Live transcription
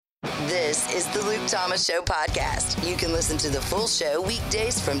This is the Luke Thomas Show podcast. You can listen to the full show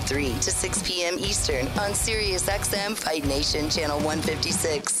weekdays from 3 to 6 p.m. Eastern on SiriusXM Fight Nation Channel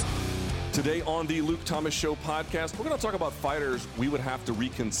 156. Today on the Luke Thomas Show podcast, we're going to talk about fighters we would have to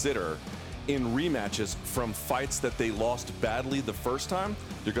reconsider in rematches from fights that they lost badly the first time.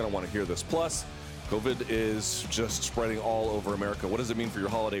 You're going to want to hear this. Plus, COVID is just spreading all over America. What does it mean for your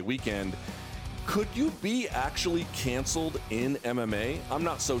holiday weekend? Could you be actually canceled in MMA? I'm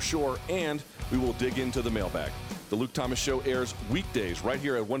not so sure, and we will dig into the mailbag. The Luke Thomas Show airs weekdays right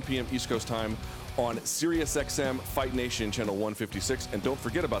here at 1 p.m. East Coast time on SiriusXM Fight Nation Channel 156. And don't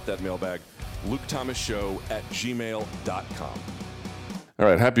forget about that mailbag, LukeThomasShow@gmail.com. All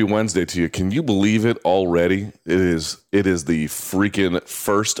right, happy Wednesday to you. Can you believe it already? It is the freaking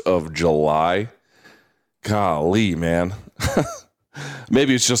 1st of July. Golly, man.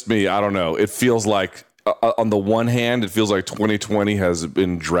 Maybe it's just me. I don't know. It feels like, on the one hand, it feels like 2020 has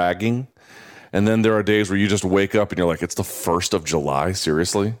been dragging. And then there are days where you just wake up and you're like, it's the 1st of July?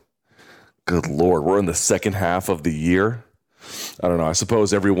 Seriously? Good Lord. We're in the second half of the year. I don't know. I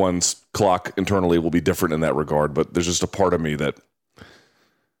suppose everyone's clock internally will be different in that regard. But there's just a part of me that,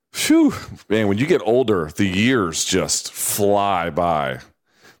 phew, man, when you get older, the years just fly by.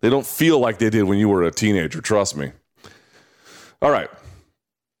 They don't feel like they did when you were a teenager. Trust me. All right,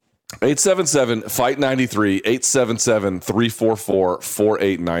 877-FIGHT-93,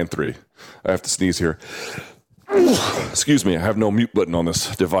 877-344-4893. I have to sneeze here. Excuse me, I have no mute button on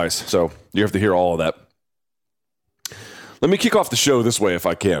this device, so you have to hear all of that. Let me kick off the show this way if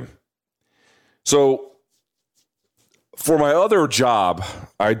I can. So, for my other job,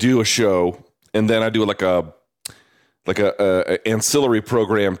 I do a show, and then I do like a ancillary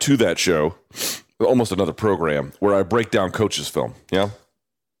program to that show. Almost another program where I break down coaches' film. Yeah.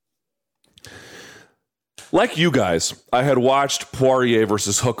 Like you guys, I had watched Poirier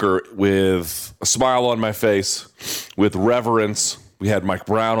versus Hooker with a smile on my face, with reverence. We had Mike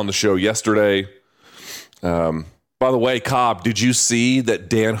Brown on the show yesterday. By the way, Cobb, did you see that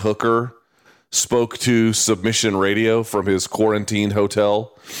Dan Hooker spoke to Submission Radio from his quarantined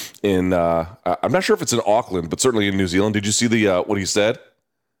hotel in, I'm not sure if it's in Auckland, but certainly in New Zealand. Did you see what he said?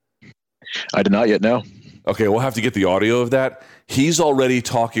 I did not yet know. Okay, we'll have to get the audio of that. He's already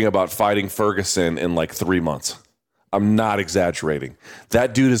talking about fighting Ferguson in like 3 months. I'm not exaggerating.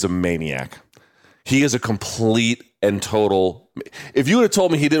 That dude is a maniac. He is a complete and total. If you would have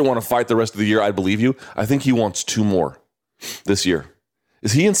told me he didn't want to fight the rest of the year, I'd believe you. I think he wants 2 more this year.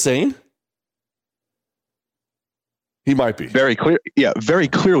 Is he insane? He might be. Very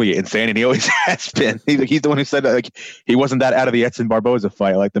clearly insane, and he always has been. He's the one who said that, like, he wasn't that out of the Edson Barboza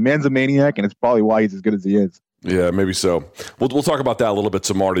fight. Like, the man's a maniac, and it's probably why he's as good as he is. Yeah, maybe so. We'll talk about that a little bit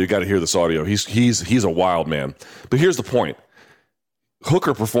tomorrow. You got to hear this audio. He's a wild man. But here's the point.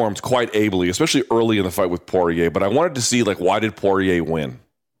 Hooker performed quite ably, especially early in the fight with Poirier. But I wanted to see, like, why did Poirier win?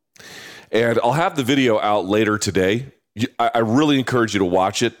 And I'll have the video out later today. I really encourage you to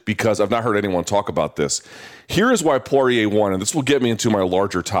watch it because I've not heard anyone talk about this. Here is why Poirier won, and this will get me into my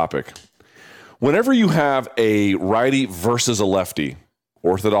larger topic. Whenever you have a righty versus a lefty,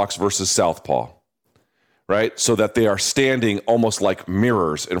 orthodox versus southpaw, right, so that they are standing almost like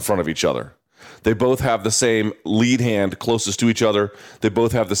mirrors in front of each other. They both have the same lead hand closest to each other. They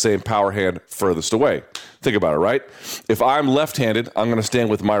both have the same power hand furthest away. Think about it, right? If I'm left-handed, I'm going to stand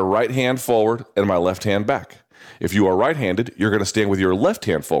with my right hand forward and my left hand back. If you are right-handed, you're going to stand with your left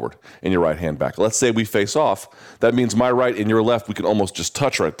hand forward and your right hand back. Let's say we face off. That means my right and your left, we can almost just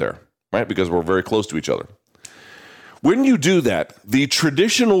touch right there, right? Because we're very close to each other. When you do that, the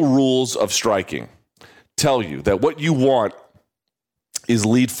traditional rules of striking tell you that what you want is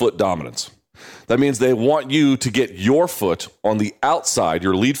lead foot dominance. That means they want you to get your foot on the outside,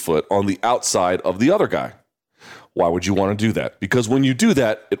 your lead foot on the outside of the other guy. Why would you want to do that? Because when you do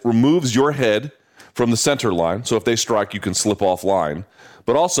that, it removes your head from the center line. So if they strike, you can slip off line.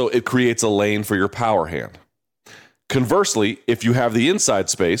 But also it creates a lane for your power hand. Conversely, if you have the inside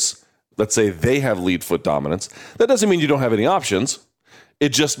space, let's say they have lead foot dominance, that doesn't mean you don't have any options. It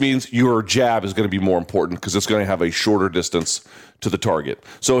just means your jab is going to be more important because it's going to have a shorter distance to the target.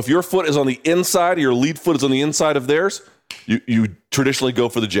 So if your foot is on the inside, your lead foot is on the inside of theirs, you traditionally go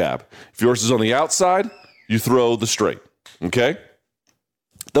for the jab. If yours is on the outside, you throw the straight. Okay?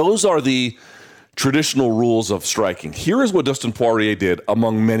 Those are the traditional rules of striking. Here is what Dustin Poirier did,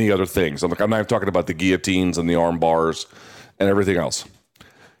 among many other things. I'm not even talking about the guillotines and the arm bars and everything else.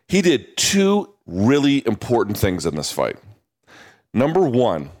 He did 2 really important things in this fight. Number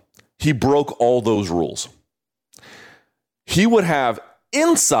 1, he broke all those rules. He would have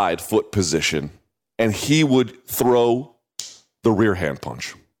inside foot position, and he would throw the rear hand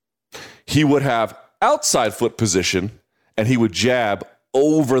punch. he would have outside foot position, and he would jab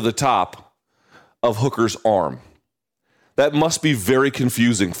over the top of Hooker's arm. That must be very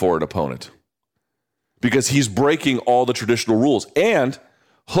confusing for an opponent because he's breaking all the traditional rules. And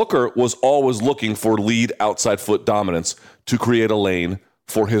Hooker was always looking for lead outside foot dominance to create a lane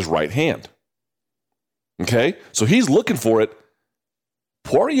for his right hand. Okay? So he's looking for it.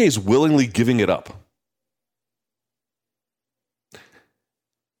 Poirier's willingly giving it up.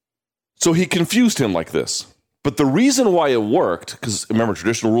 So he confused him like this. But the reason why it worked, because remember,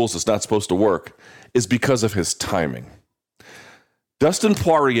 traditional rules, it's not supposed to work, is because of his timing. Dustin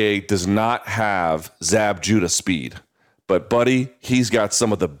Poirier does not have Zab Judah speed. But, buddy, he's got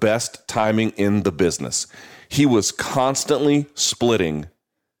some of the best timing in the business. He was constantly splitting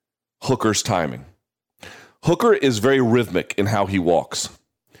Hooker's timing. Hooker is very rhythmic in how he walks.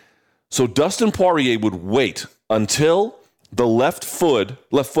 So Dustin Poirier would wait until the left foot,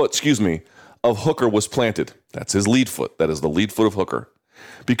 of Hooker was planted. That's his lead foot. That is the lead foot of Hooker.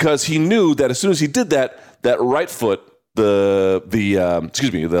 Because he knew that as soon as he did that, that right foot, the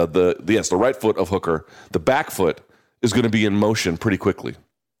right foot of Hooker, the back foot, is going to be in motion pretty quickly.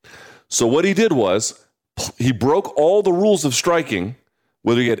 So what he did was he broke all the rules of striking,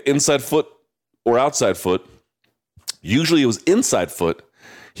 whether you had inside foot or outside foot. Usually it was inside foot.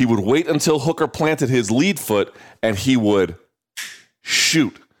 He would wait until Hooker planted his lead foot, and he would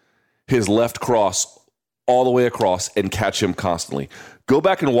shoot his left cross all the way across and catch him constantly. Go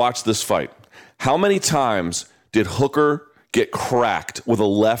back and watch this fight. How many times did Hooker get cracked with a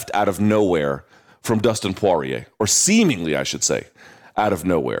left out of nowhere from Dustin Poirier, or seemingly, I should say, out of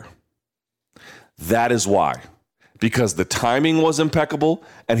nowhere? That is why. Because the timing was impeccable,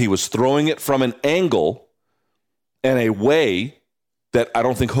 and he was throwing it from an angle and a way that I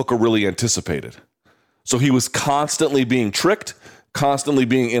don't think Hooker really anticipated. So he was constantly being tricked, constantly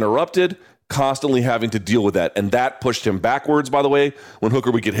being interrupted, constantly having to deal with that. And that pushed him backwards, by the way. When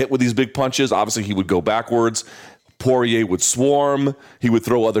Hooker would get hit with these big punches, obviously he would go backwards. Poirier would swarm. He would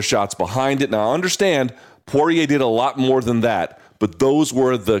throw other shots behind it. Now, understand, Poirier did a lot more than that, but those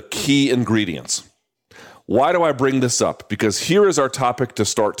were the key ingredients. Why do I bring this up? Because here is our topic to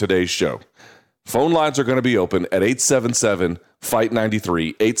start today's show. Phone lines are going to be open at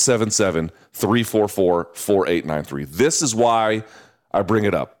 877-FIGHT-93, 877-344-4893. This is why I bring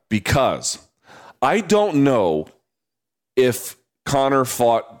it up, because I don't know if Conor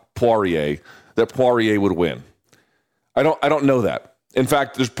fought Poirier, that Poirier would win. I don't know that. In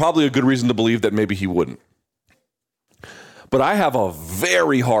fact, there's probably a good reason to believe that maybe he wouldn't. But I have a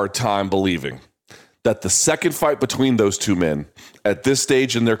very hard time believing that the second fight between those two men at this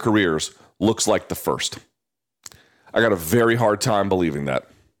stage in their careers looks like the first. I got a very hard time believing that.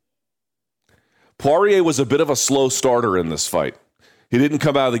 Poirier was a bit of a slow starter in this fight. He didn't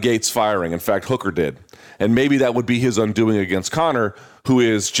come out of the gates firing. In fact, Hooker did. And maybe that would be his undoing against Conor, who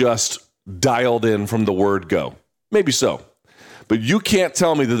is just dialed in from the word go. Maybe so. But you can't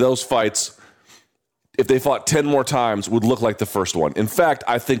tell me that those fights, if they fought 10 more times, would look like the first one. In fact,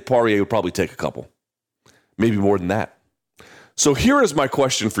 I think Poirier would probably take a couple. Maybe more than that. So here is my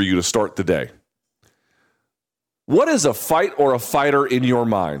question for you to start the day. What is a fight or a fighter in your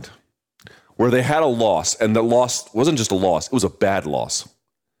mind where they had a loss, and the loss wasn't just a loss, it was a bad loss?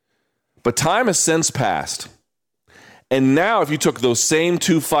 But time has since passed. And now if you took those same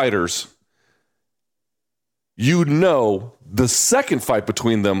two fighters, you know the second fight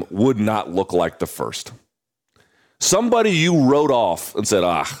between them would not look like the first. Somebody you wrote off and said,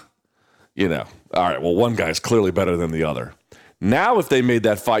 all right, well, one guy's clearly better than the other. Now, if they made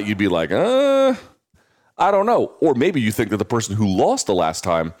that fight, you'd be like, I don't know. Or maybe you think that the person who lost the last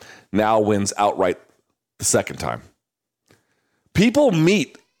time now wins outright the second time. People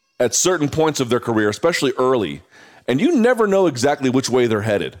meet at certain points of their career, especially early, and you never know exactly which way they're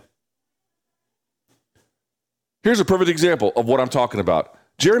headed. Here's a perfect example of what I'm talking about.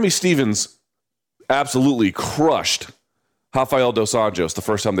 Jeremy Stevens absolutely crushed Rafael Dos Anjos the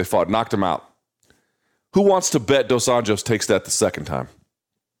first time they fought, knocked him out. Who wants to bet Dos Anjos takes that the second time?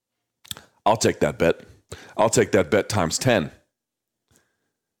 I'll take that bet. I'll take that bet times 10.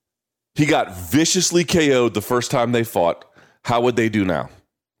 He got viciously KO'd the first time they fought. How would they do now?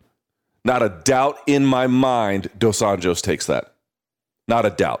 Not a doubt in my mind Dos Anjos takes that. Not a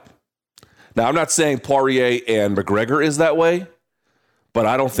doubt. Now, I'm not saying Poirier and McGregor is that way, but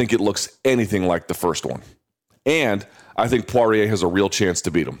I don't think it looks anything like the first one. And I think Poirier has a real chance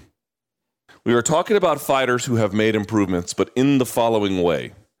to beat him. We are talking about fighters who have made improvements, but in the following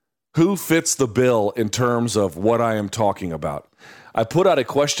way. Who fits the bill in terms of what I am talking about? I put out a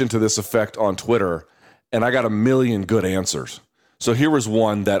question to this effect on Twitter, and I got a million good answers. So here was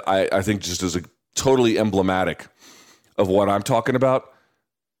one that I think just is totally emblematic of what I'm talking about.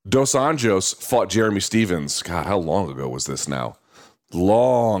 Dos Anjos fought Jeremy Stevens. God, how long ago was this now?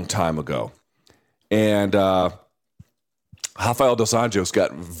 Long time ago. And Rafael Dos Anjos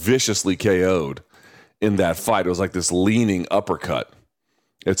got viciously KO'd in that fight. It was like this leaning uppercut.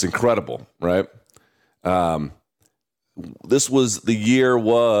 It's incredible, right? This was, the year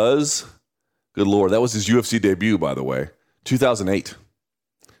was, good Lord, that was his UFC debut, by the way, 2008.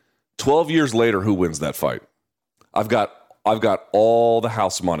 12 years later, who wins that fight? I've got all the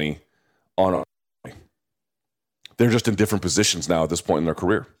house money on. They're just in different positions now at this point in their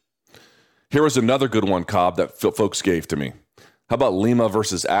career. Here was another good one, Cobb, that folks gave to me. How about Lima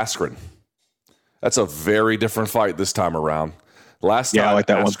versus Askren? That's a very different fight this time around. Last time, I like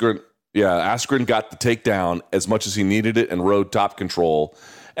that Askren, one. Yeah, Askren got the takedown as much as he needed it and rode top control.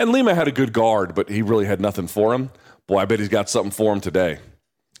 And Lima had a good guard, but he really had nothing for him. Boy, I bet he's got something for him today.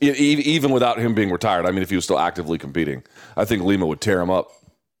 Even without him being retired. I mean, if he was still actively competing, I think Lima would tear him up.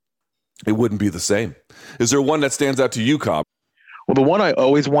 It wouldn't be the same. Is there one that stands out to you, Cobb? Well, the one I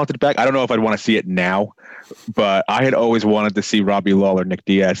always wanted back, I don't know if I'd want to see it now, but I had always wanted to see Robbie Lawler, Nick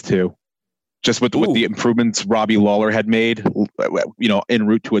Diaz too. Just with the improvements Robbie Lawler had made, en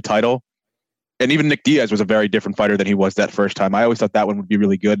route to a title. And even Nick Diaz was a very different fighter than he was that first time. I always thought that one would be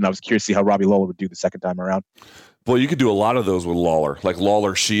really good, and I was curious to see how Robbie Lawler would do the second time around. Boy, you could do a lot of those with Lawler, like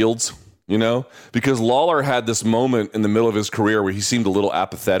Lawler Shields, because Lawler had this moment in the middle of his career where he seemed a little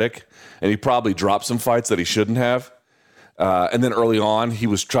apathetic, and he probably dropped some fights that he shouldn't have. And then early on, he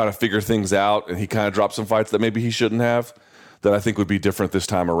was trying to figure things out, and he kind of dropped some fights that maybe he shouldn't have, that I think would be different this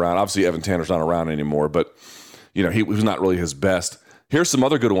time around. Obviously, Evan Tanner's not around anymore, but he was not really his best. Here's some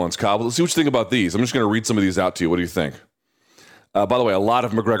other good ones, Kyle. Let's see what you think about these. I'm just going to read some of these out to you. What do you think? By the way, a lot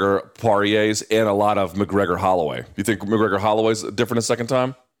of McGregor Poiriers and a lot of McGregor Holloway. Do you think McGregor Holloway's different a second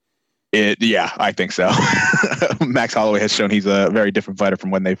time? Yeah, I think so. Max Holloway has shown he's a very different fighter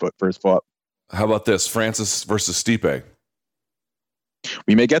from when they first fought. How about this? Francis versus Stipe.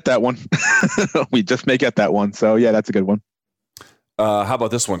 We may get that one. We just may get that one. So, yeah, that's a good one. How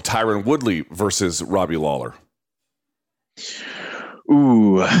about this one? Tyron Woodley versus Robbie Lawler.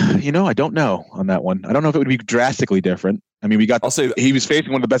 Ooh, I don't know on that one. I don't know if it would be drastically different. I mean, I'll say that he was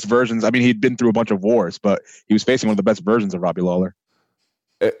facing one of the best versions. I mean, he'd been through a bunch of wars, but he was facing one of the best versions of Robbie Lawler.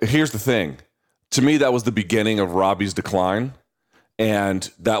 Here's the thing. To me, that was the beginning of Robbie's decline. And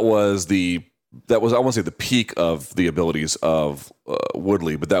that was I won't say the peak of the abilities of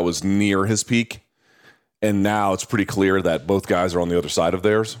Woodley, but that was near his peak. And now it's pretty clear that both guys are on the other side of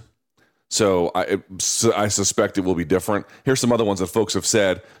theirs. So I suspect it will be different. Here's some other ones that folks have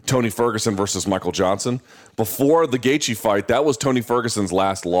said. Tony Ferguson versus Michael Johnson. Before the Gaethje fight, that was Tony Ferguson's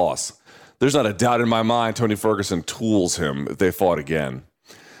last loss. There's not a doubt in my mind Tony Ferguson tools him if they fought again.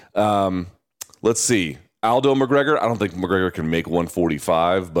 Let's see. Aldo McGregor. I don't think McGregor can make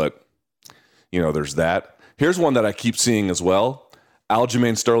 145, but, there's that. Here's one that I keep seeing as well.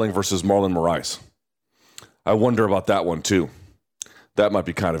 Aljamain Sterling versus Marlon Moraes. I wonder about that one, too. That might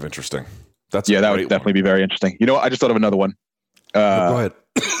be kind of interesting. That would definitely be very interesting. I just thought of another one. Go ahead.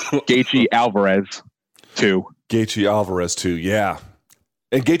 Gaethje Alvarez 2. Gaethje Alvarez 2, yeah.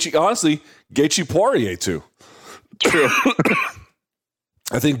 And Gaethje Poirier 2. True.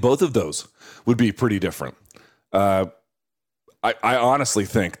 I think both of those would be pretty different. I honestly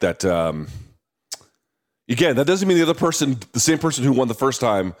think that, again, that doesn't mean the same person who won the first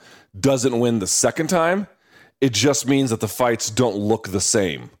time doesn't win the second time. It just means that the fights don't look the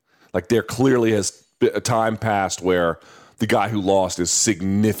same. Like there clearly has a time passed where the guy who lost is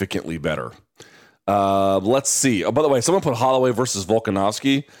significantly better. Let's see. Oh, by the way, someone put Holloway versus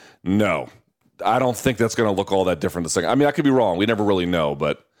Volkanovski. No, I don't think that's going to look all that different the second. I mean, I could be wrong. We never really know,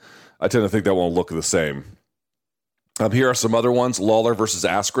 but I tend to think that won't look the same. Here are some other ones. Lawler versus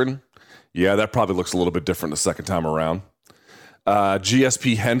Askren. Yeah, that probably looks a little bit different the second time around.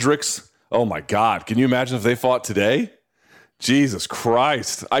 GSP Hendricks. Oh, my God. Can you imagine if they fought today? Jesus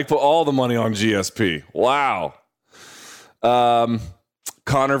Christ. I put all the money on GSP. Wow.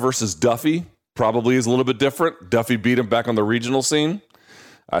 Connor versus Duffy probably is a little bit different. Duffy beat him back on the regional scene.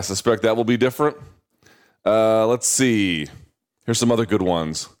 I suspect that will be different. Let's see. Here's some other good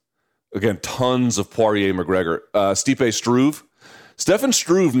ones. Again, tons of Poirier McGregor. Stipe Struve. Stefan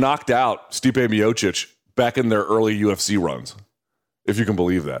Struve knocked out Stipe Miocic back in their early UFC runs, if you can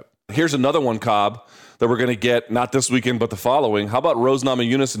believe that. Here's another one, Cobb, that we're going to get not this weekend, but the following. How about Rose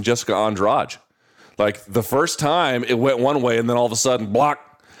Namajunas and Jessica Andrade? Like the first time it went one way and then all of a sudden,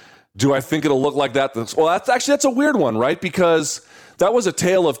 block. Do I think it'll look like that? Well, that's a weird one, right? Because that was a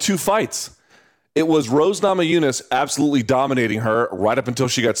tale of two fights. It was Rose Namajunas absolutely dominating her right up until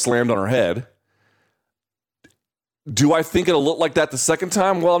she got slammed on her head. Do I think it'll look like that the second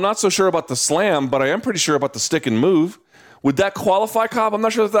time? Well, I'm not so sure about the slam, but I am pretty sure about the stick and move. Would that qualify, Cobb? I'm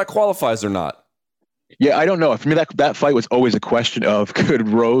not sure if that qualifies or not. Yeah, I don't know. For me, that fight was always a question of, could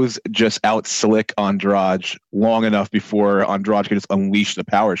Rose just out-slick Andrade long enough before Andrade could just unleash the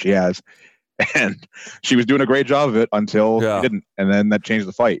power she has? And she was doing a great job of it until she didn't, and then that changed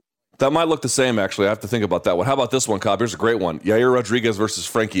the fight. That might look the same, actually. I have to think about that one. How about this one, Cobb? Here's a great one. Yair Rodriguez versus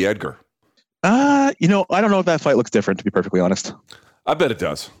Frankie Edgar. I don't know if that fight looks different, to be perfectly honest. I bet it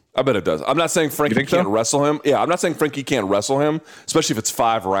does. I'm not saying Frankie can't wrestle him. Yeah, I'm not saying Frankie can't wrestle him, especially if it's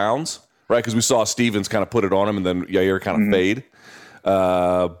 5 rounds, right? Because we saw Stevens kind of put it on him and then Yair kind of fade.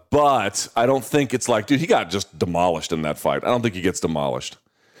 But I don't think it's like, dude, he got just demolished in that fight. I don't think he gets demolished.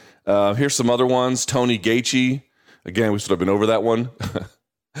 Here's some other ones. Tony Gaethje. Again, we should have been over that one.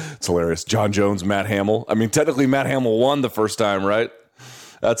 It's hilarious. John Jones, Matt Hamill. I mean, technically Matt Hamill won the first time, right?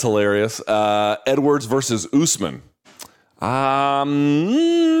 That's hilarious. Edwards versus Usman. I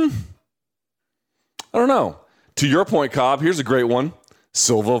don't know. To your point, Cobb, here's a great one.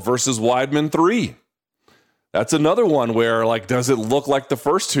 Silva versus Weidman 3. That's another one where, like, does it look like the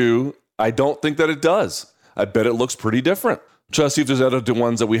first two? I don't think that it does. I bet it looks pretty different. Try to see if there's other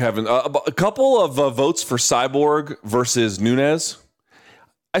ones that we haven't. A couple of votes for Cyborg versus Nunes.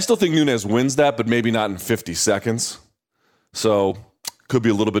 I still think Nunes wins that, but maybe not in 50 seconds. So could be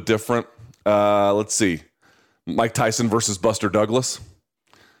a little bit different. Let's see. Mike Tyson versus Buster Douglas.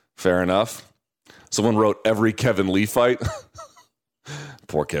 Fair enough. Someone wrote every Kevin Lee fight.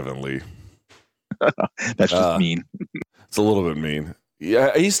 Poor Kevin Lee. That's just mean. It's a little bit mean.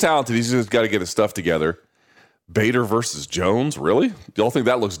 Yeah, he's talented. He's just got to get his stuff together. Bader versus Jones. Really? Do y'all think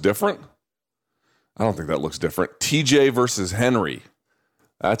that looks different? I don't think that looks different. TJ versus Henry.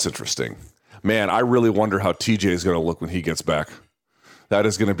 That's interesting. Man, I really wonder how TJ is going to look when he gets back. That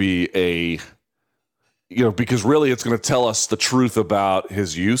is going to be because really it's going to tell us the truth about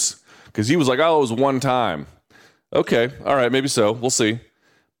his use. Because he was like, oh, it was one time. Okay, all right, maybe so. We'll see.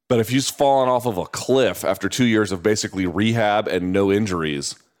 But if he's fallen off of a cliff after 2 years of basically rehab and no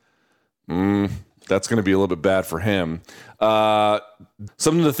injuries, that's going to be a little bit bad for him.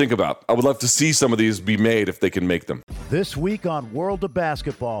 Something to think about. I would love to see some of these be made if they can make them. This week on World of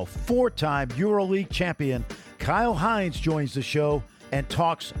Basketball, 4-time EuroLeague champion Kyle Hines joins the show and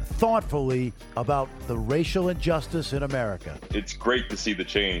talks thoughtfully about the racial injustice in America. It's great to see the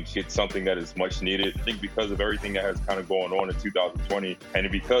change. It's something that is much needed. I think because of everything that has kind of going on in 2020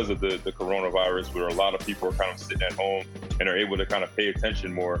 and because of the coronavirus, where a lot of people are kind of sitting at home and are able to kind of pay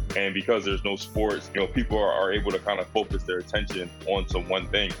attention more. And because there's no sports, people are able to kind of focus their attention onto one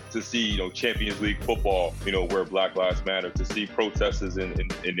thing. To see, Champions League football, where Black Lives Matter, to see protests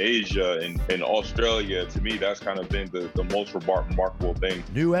in Asia and in Australia, to me, that's kind of been the most remarkable thing.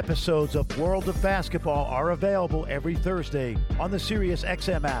 New episodes of World of Basketball are available every Thursday on the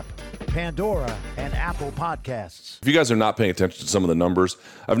SiriusXM app, Pandora, and Apple Podcasts. If you guys are not paying attention to some of the numbers,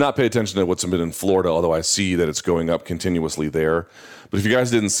 I've not paid attention to what's been in Florida, although I see that it's going up continuously there. But if you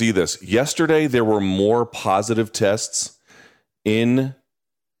guys didn't see this, yesterday there were more positive tests in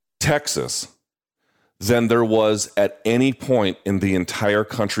Texas than there was at any point in the entire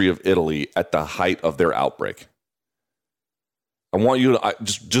country of Italy at the height of their outbreak. I want you to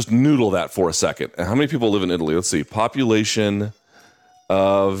just noodle that for a second. And how many people live in Italy? Let's see. Population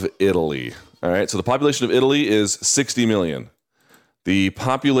of Italy. All right. So the population of Italy is 60 million. The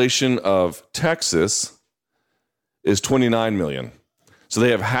population of Texas is 29 million. So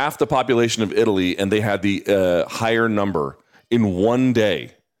they have half the population of Italy, and they had the higher number in one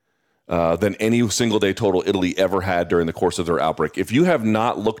day than any single day total Italy ever had during the course of their outbreak. If you have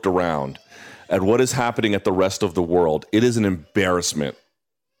not looked around at what is happening at the rest of the world, it is an embarrassment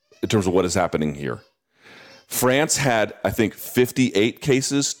in terms of what is happening here. France had, I think, 58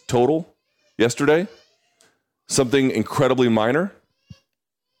 cases total yesterday. Something incredibly minor,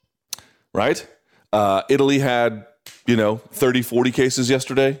 right? Italy had, 30, 40 cases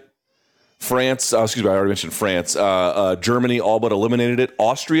yesterday. France, I already mentioned France. Germany all but eliminated it.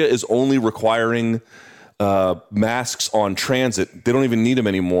 Austria is only requiring masks on transit. They don't even need them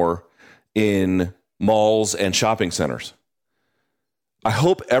anymore in malls and shopping centers. I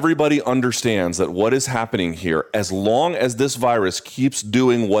hope everybody understands that what is happening here, as long as this virus keeps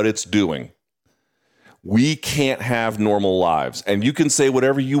doing what it's doing, we can't have normal lives. And you can say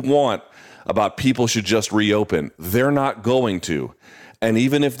whatever you want about people should just reopen. They're not going to. And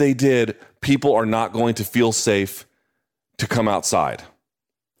even if they did, people are not going to feel safe to come outside.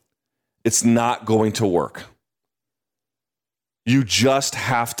 It's not going to work. You just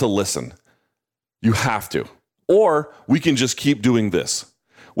have to listen. You have to. Or we can just keep doing this,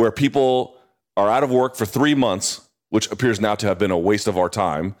 where people are out of work for 3 months, which appears now to have been a waste of our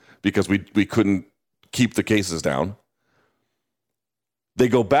time because we couldn't keep the cases down. They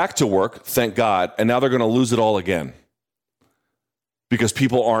go back to work, thank God, and now they're going to lose it all again because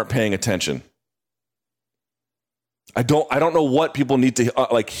people aren't paying attention. I don't know what people need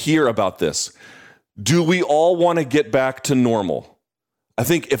to hear about this. Do we all want to get back to normal? I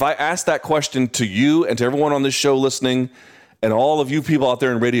think if I ask that question to you and to everyone on this show listening and all of you people out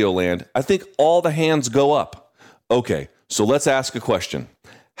there in Radio Land, I think all the hands go up. Okay, so let's ask a question.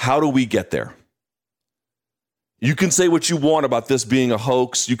 How do we get there? You can say what you want about this being a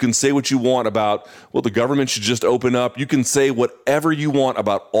hoax. You can say what you want about, well, the government should just open up. You can say whatever you want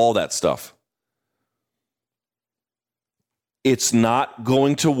about all that stuff. It's not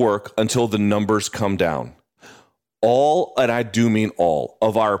going to work until the numbers come down. All, and I do mean all,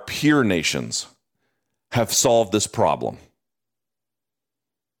 of our peer nations have solved this problem.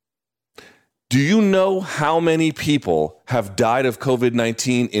 Do you know how many people have died of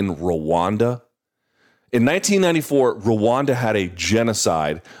COVID-19 in Rwanda? In 1994, Rwanda had a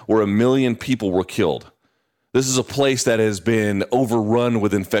genocide where 1 million people were killed. This is a place that has been overrun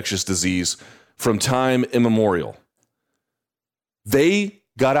with infectious disease from time immemorial. They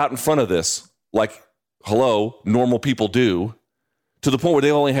got out in front of this like, normal people do, to the point where they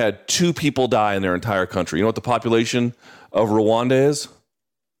only had 2 people die in their entire country. You know what the population of Rwanda is?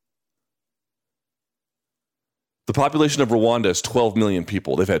 The population of Rwanda is 12 million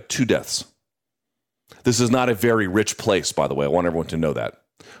people. They've had 2 deaths. This is not a very rich place, by the way. I want everyone to know that.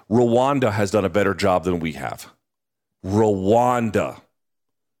 Rwanda has done a better job than we have. Rwanda.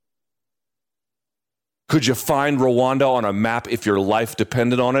 Could you find Rwanda on a map if your life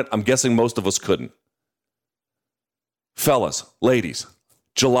depended on it? I'm guessing most of us couldn't. Fellas, ladies,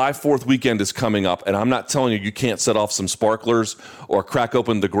 July 4th weekend is coming up, and I'm not telling you can't set off some sparklers or crack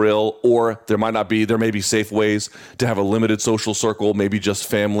open the grill, or there may be safe ways to have a limited social circle, maybe just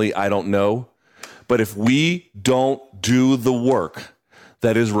family, I don't know. But if we don't do the work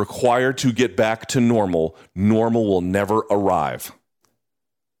that is required to get back to normal, normal will never arrive.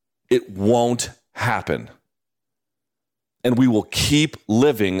 It won't happen. And we will keep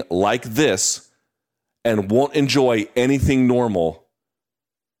living like this and won't enjoy anything normal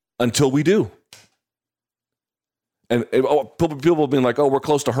until we do. And people have been like, oh, we're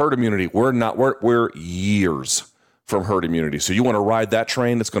close to herd immunity. We're not. We're years from herd immunity. So you want to ride that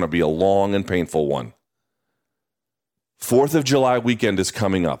train? It's going to be a long and painful one. 4th of July weekend is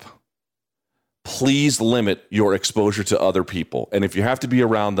coming up. Please limit your exposure to other people. And if you have to be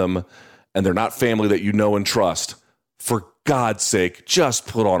around them and they're not family that you know and trust, for God's sake, just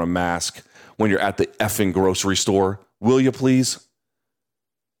put on a mask when you're at the effing grocery store. Will you please?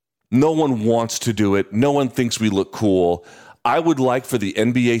 No one wants to do it. No one thinks we look cool. I would like for the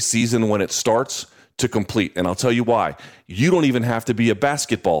NBA season when it starts to complete. And I'll tell you why. You don't even have to be a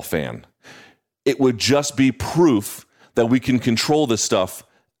basketball fan. It would just be proof that we can control this stuff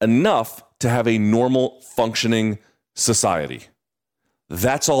enough to have a normal functioning society.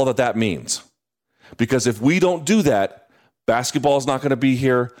 That's all that means. Because if we don't do that, basketball's not going to be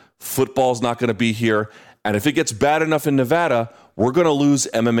here, football's not going to be here, and if it gets bad enough in Nevada, we're going to lose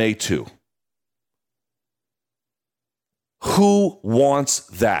MMA too. Who wants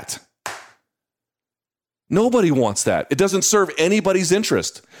that? Nobody wants that. It doesn't serve anybody's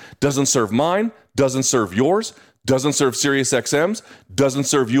interest. Doesn't serve mine, doesn't serve yours, doesn't serve SiriusXM's, doesn't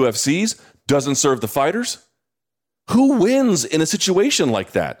serve UFC's, doesn't serve the fighters. Who wins in a situation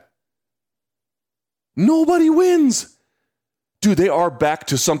like that? Nobody wins. Dude, they are back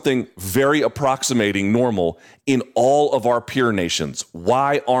to something very approximating normal in all of our peer nations.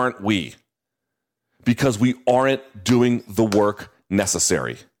 Why aren't we? Because we aren't doing the work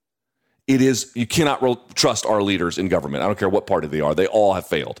necessary. You cannot trust our leaders in government. I don't care what party they are. They all have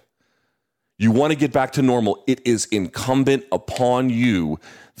failed. You want to get back to normal. It is incumbent upon you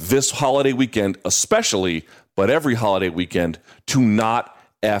this holiday weekend, especially, but every holiday weekend, to not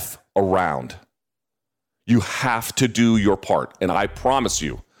F around. You have to do your part, and I promise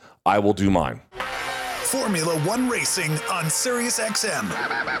you, I will do mine. Formula One Racing on SiriusXM.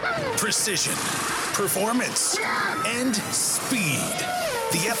 Precision, performance, and speed.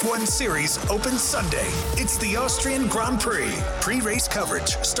 The F1 Series opens Sunday. It's the Austrian Grand Prix. Pre-race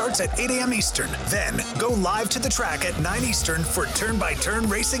coverage starts at 8 a.m. Eastern. Then go live to the track at 9 Eastern for turn-by-turn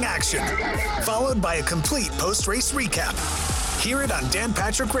racing action, followed by a complete post-race recap. Hear it on Dan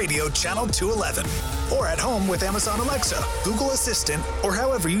Patrick Radio, Channel 211, or at home with Amazon Alexa, Google Assistant, or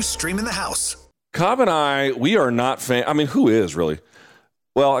however you stream in the house. Cobb and I, we are not who is really?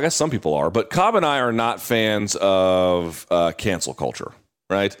 well, I guess some people are, but Cobb and I are not fans of cancel culture,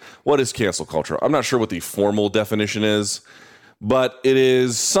 right? What is cancel culture? I'm not sure what the formal definition is, but it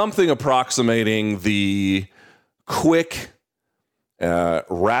is something approximating the quick,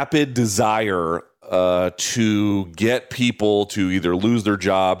 rapid desire to get people to either lose their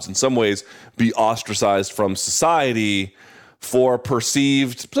jobs, in some ways be ostracized from society for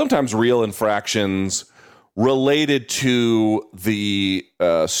perceived, sometimes real infractions related to the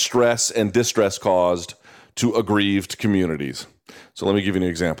stress and distress caused to aggrieved communities. So let me give you an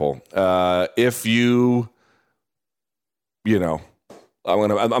example. If I'm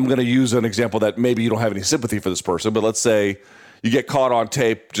going to use an example that maybe you don't have any sympathy for this person, but let's say you get caught on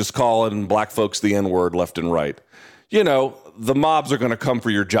tape just calling black folks the N-word left and right. The mobs are going to come for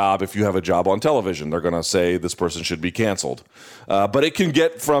your job if you have a job on television. They're going to say this person should be canceled. But it can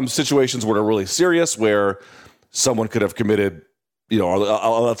get from situations where they're really serious, where someone could have committed, or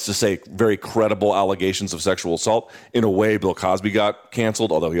let's just say very credible allegations of sexual assault. In a way, Bill Cosby got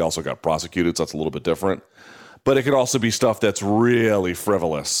canceled, although he also got prosecuted, so that's a little bit different. But it could also be stuff that's really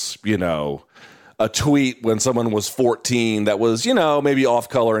frivolous, a tweet when someone was 14 that was, maybe off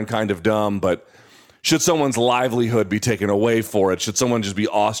color and kind of dumb, but should someone's livelihood be taken away for it? Should someone just be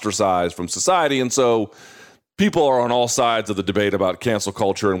ostracized from society? And so people are on all sides of the debate about cancel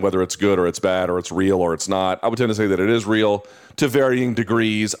culture and whether it's good or it's bad or it's real or it's not. I would tend to say that it is real to varying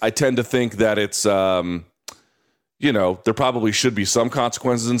degrees. I tend to think that it's, there probably should be some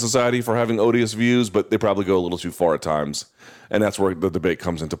consequences in society for having odious views, but they probably go a little too far at times. And that's where the debate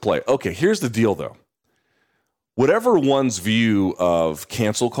comes into play. Okay, here's the deal, though. Whatever one's view of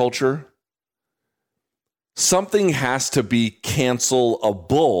cancel culture, something has to be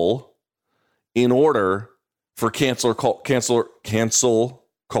cancelable in order for cancel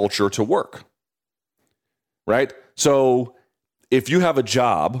culture to work, right? So if you have a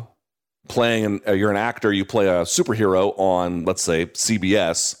job playing, you're an actor, you play a superhero on, let's say,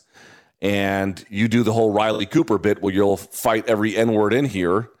 CBS, and you do the whole Riley Cooper bit where you'll fight every N-word in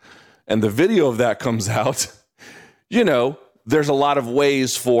here, and the video of that comes out, there's a lot of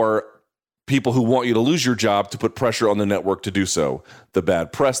ways for people who want you to lose your job to put pressure on the network to do so. The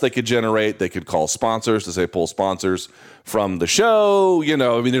bad press they could generate, they could call sponsors to say pull sponsors from the show.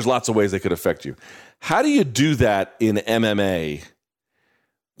 There's lots of ways they could affect you. How do you do that in MMA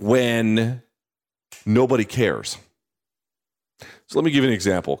when nobody cares? So let me give you an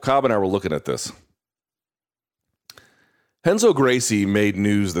example. Cobb and I were looking at this. Renzo Gracie made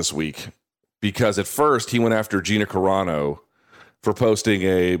news this week because at first he went after Gina Carano for posting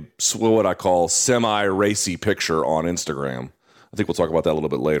what I call semi-racy picture on Instagram. I think we'll talk about that a little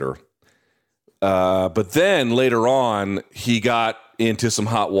bit later. But then later on, he got into some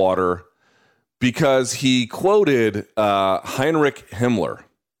hot water because he quoted Heinrich Himmler.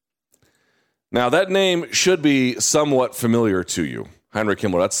 Now, that name should be somewhat familiar to you. Heinrich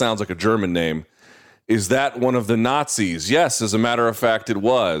Himmler, that sounds like a German name. Is that one of the Nazis? Yes, as a matter of fact, it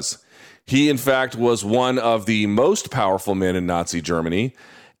was. He, in fact, was one of the most powerful men in Nazi Germany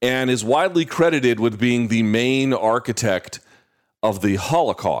and is widely credited with being the main architect of the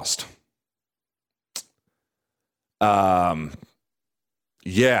Holocaust. Yeah,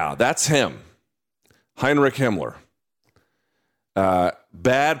 that's him. Heinrich Himmler.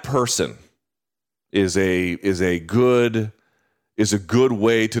 Bad person is a good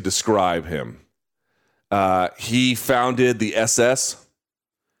way to describe him. He founded the SS.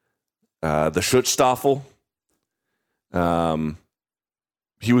 The Schutzstaffel.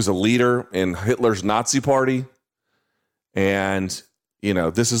 He was a leader in Hitler's Nazi party. And,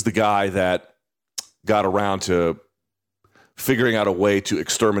 this is the guy that got around to figuring out a way to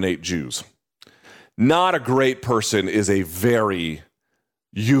exterminate Jews. Not a great person is a very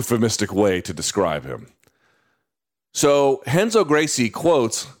euphemistic way to describe him. So Renzo Gracie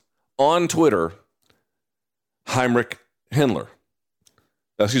quotes on Twitter Heinrich Himmler.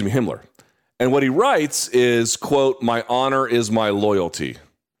 Himmler. And what he writes is, quote, "My honor is my loyalty."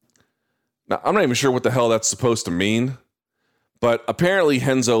 Now, I'm not even sure what the hell that's supposed to mean, but apparently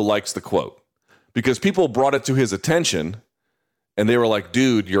Renzo likes the quote because people brought it to his attention and they were like,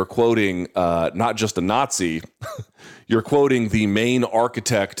 dude, you're quoting not just a Nazi, you're quoting the main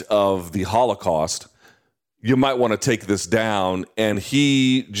architect of the Holocaust. You might want to take this down. And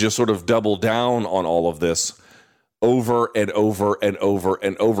he just sort of doubled down on all of this over and over and over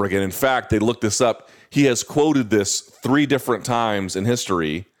and over again. In fact, they looked this up. He has quoted this 3 different times in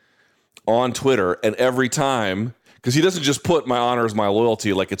history on Twitter, and every time, because he doesn't just put "my honor is my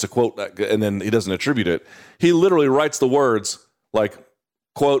loyalty" like it's a quote and then he doesn't attribute it. He literally writes the words like,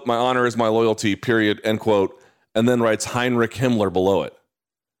 quote, "My honor is my loyalty, period," end quote, and then writes Heinrich Himmler below it.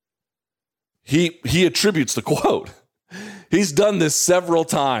 he attributes the quote. He's done this several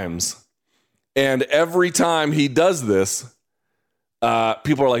times. And every time he does this,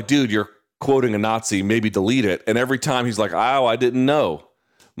 people are like, dude, you're quoting a Nazi, maybe delete it. And every time he's like, oh, I didn't know.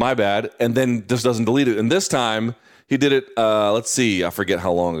 My bad. And then just doesn't delete it. And this time he did it, let's see, I forget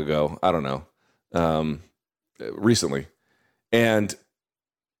how long ago. I don't know. Recently. And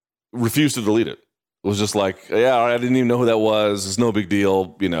refused to delete it. It was just like, yeah, I didn't even know who that was. It's no big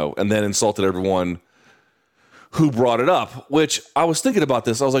deal, and then insulted everyone who brought it up, which I was thinking about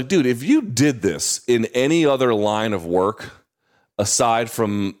this. I was like, dude, if you did this in any other line of work aside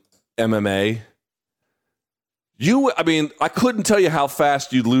from MMA, I couldn't tell you how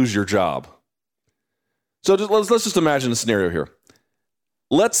fast you'd lose your job. So let's just imagine a scenario here.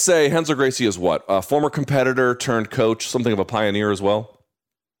 Let's say Renzo Gracie is what? A former competitor turned coach, something of a pioneer as well.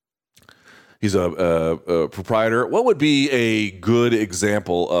 He's a proprietor. What would be a good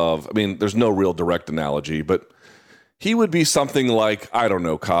example of, there's no real direct analogy, but he would be something like, I don't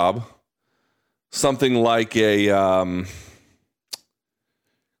know, Cobb. Something like a,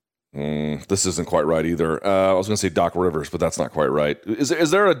 this isn't quite right either. I was going to say Doc Rivers, but that's not quite right.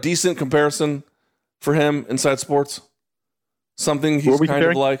 Is there a decent comparison for him inside sports? Something he's kind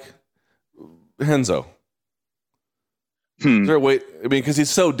of like Renzo. Is there a way? Because he's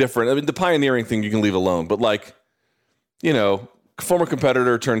so different. The pioneering thing you can leave alone, but former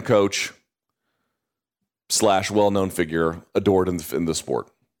competitor turned coach / well-known figure, adored in the sport,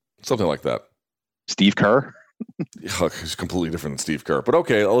 something like that. Steve Kerr. He's completely different than Steve Kerr, but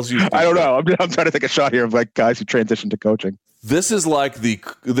okay, let's use. I don't know. I'm trying to take a shot here of like guys who transitioned to coaching. This is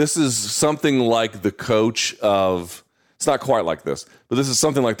something like the coach of. It's not quite like this, but this is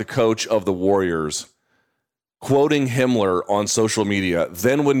something like the coach of the Warriors quoting Himmler on social media,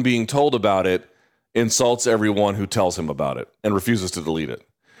 then when being told about it, insults everyone who tells him about it and refuses to delete it.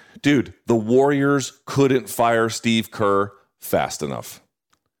 Dude, the Warriors couldn't fire Steve Kerr fast enough.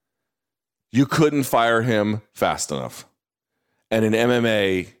 You couldn't fire him fast enough. And in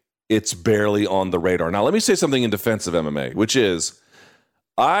MMA, it's barely on the radar. Now, let me say something in defense of MMA, which is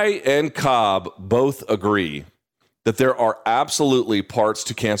I and Cobb both agree that there are absolutely parts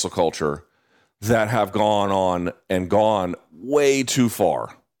to cancel culture that have gone on and gone way too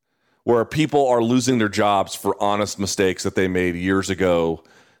far, where people are losing their jobs for honest mistakes that they made years ago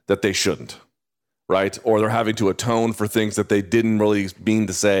that they shouldn't, right? Or they're having to atone for things that they didn't really mean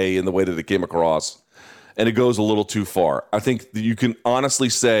to say in the way that it came across, and it goes a little too far. I think that you can honestly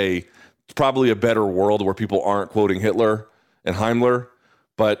say it's probably a better world where people aren't quoting Hitler and Himmler,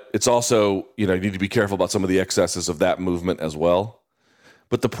 but it's also, you need to be careful about some of the excesses of that movement as well.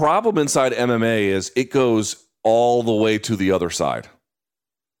 But the problem inside MMA is it goes all the way to the other side,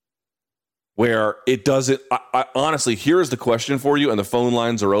 where it doesn't. I honestly, here's the question for you, and the phone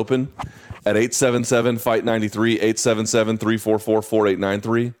lines are open at 877-FIGHT-93,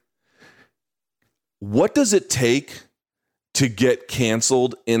 877-344-4893. What does it take to get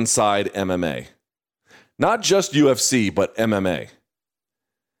canceled inside MMA? Not just UFC, but MMA.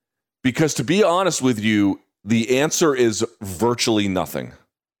 Because to be honest with you, the answer is virtually nothing.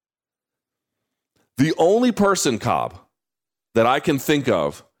 The only person, Cobb, that I can think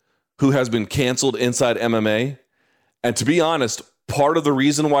of who has been canceled inside MMA, and to be honest, part of the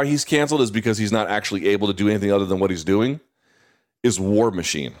reason why he's canceled is because he's not actually able to do anything other than what he's doing, is War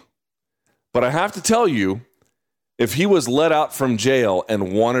Machine. But I have to tell you, if he was let out from jail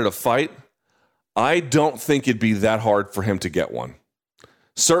and wanted a fight, I don't think it'd be that hard for him to get one.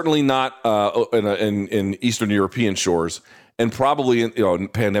 Certainly not in Eastern European shores, and probably,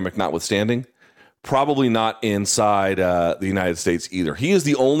 pandemic notwithstanding, probably not inside the United States either. He is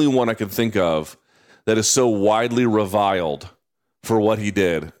the only one I can think of that is so widely reviled for what he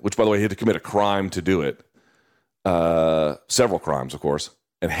did, which, by the way, he had to commit a crime to do it. Several crimes, of course,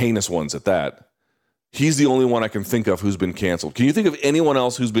 and heinous ones at that. He's the only one I can think of who's been canceled. Can you think of anyone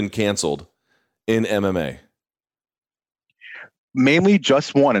else who's been canceled in MMA? Mainly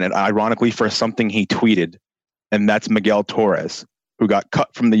just one, and ironically for something he tweeted, and that's Miguel Torres, who got cut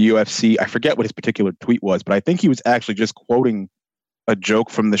from the UFC. I forget what his particular tweet was, but I think he was actually just quoting a joke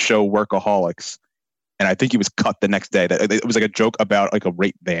from the show Workaholics, and I think he was cut the next day. It was like a joke about like a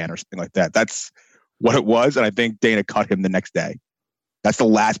rape ban or something like that. That's what it was, and I think Dana cut him the next day. That's the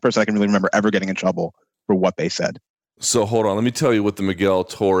last person I can really remember ever getting in trouble for what they said. So hold on, let me tell you what the Miguel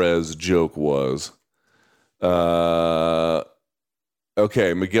Torres joke was.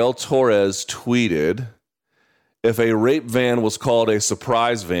 Okay, Miguel Torres tweeted, if a rape van was called a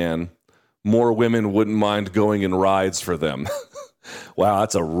surprise van, more women wouldn't mind going in rides for them. Wow,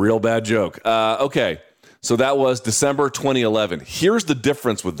 that's a real bad joke. Okay, so that was December 2011. Here's the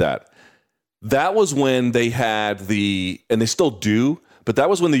difference with that. that was when they had and they still do, but that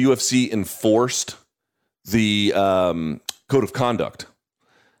was when the UFC enforced the code of conduct.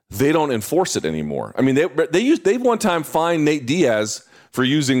 They don't enforce it anymore. I mean, they one time fined Nate Diaz for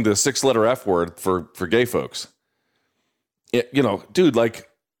using the 6-letter F word for gay folks. Dude, like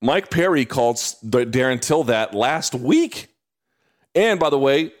Mike Perry called Darren Till that last week. And by the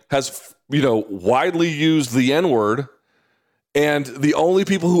way, has, widely used the N word. And the only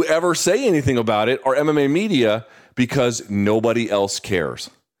people who ever say anything about it are MMA media because nobody else cares.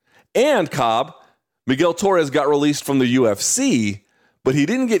 And Cobb, Miguel Torres got released from the UFC, but he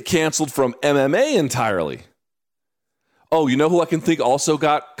didn't get canceled from MMA entirely. Oh, you know who I can think also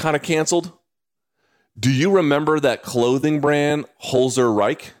got kind of canceled? Do you remember that clothing brand, Holzer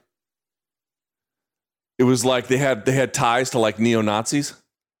Reich? It was like they had ties to like neo-Nazis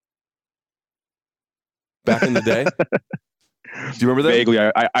back in the day. Do you remember that? Vaguely,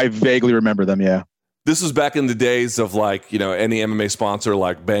 I vaguely remember them, yeah. This was back in the days of like, any MMA sponsor,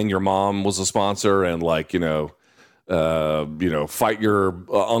 like Bang Your Mom was a sponsor, and like, Fight Your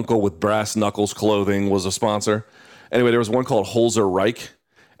Uncle with Brass Knuckles clothing was a sponsor. Anyway, there was one called Holzer Reich,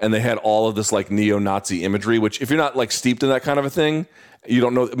 and they had all of this like neo-Nazi imagery, which if you're not like steeped in that kind of a thing, you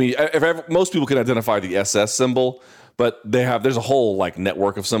don't know. I mean, most people can identify the SS symbol, but there's a whole like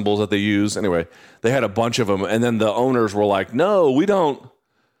network of symbols that they use. Anyway, they had a bunch of them, and then the owners were like, "No, we don't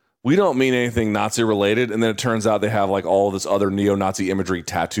mean anything Nazi related." And then it turns out they have like all this other neo-Nazi imagery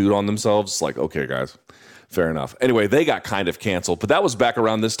tattooed on themselves. It's like, okay, guys, fair enough. Anyway, they got kind of canceled, but that was back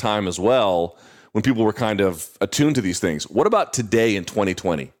around this time as well when people were kind of attuned to these things. What about today in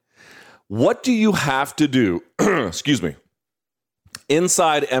 2020? What do you have to do? Excuse me.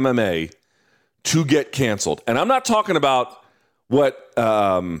 Inside MMA to get canceled. And I'm not talking about what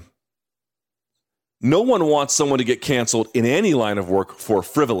no one wants someone to get canceled in any line of work for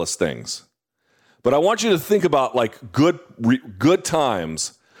frivolous things. But I want you to think about like good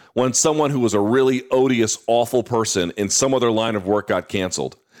times when someone who was a really odious, awful person in some other line of work got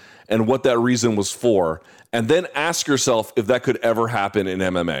canceled and what that reason was for. And then ask yourself if that could ever happen in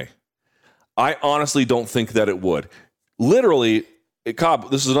MMA. I honestly don't think that it would. Literally,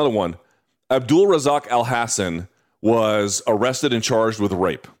 Cobb, this is another one. Abdul Razak Al Hassan was arrested and charged with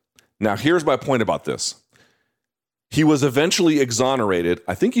rape. Now, here's my point about this. He was eventually exonerated.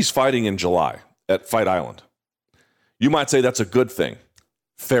 I think he's fighting in July at Fight Island. You might say that's a good thing.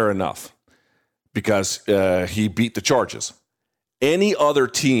 Fair enough. Because he beat the charges. Any other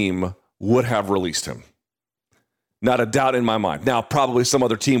team would have released him. Not a doubt in my mind. Now, probably some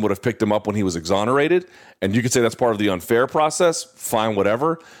other team would have picked him up when he was exonerated, and you could say that's part of the unfair process. Fine,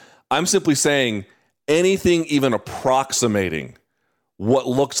 whatever. I'm simply saying anything even approximating what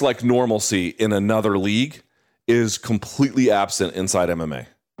looks like normalcy in another league is completely absent inside MMA.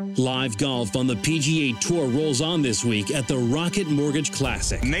 Live golf on the PGA Tour rolls on this week at the Rocket Mortgage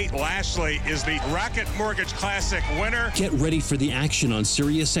Classic. Nate Lashley is the Rocket Mortgage Classic winner. Get ready for the action on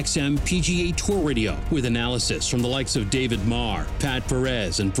SiriusXM PGA Tour Radio with analysis from the likes of David Marr, Pat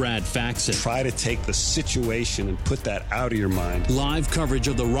Perez, and Brad Faxon. Try to take the situation and put that out of your mind. Live coverage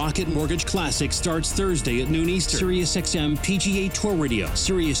of the Rocket Mortgage Classic starts Thursday at noon Eastern. SiriusXM PGA Tour Radio,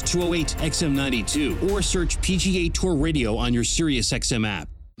 Sirius 208 XM92, or search PGA Tour Radio on your SiriusXM app.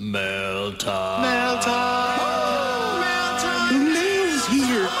 Mail time. Mail time. Oh, mail time. The mail's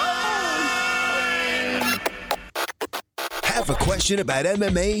here. Have a question about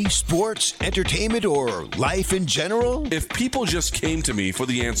MMA, sports, entertainment, or life in general? If people just came to me for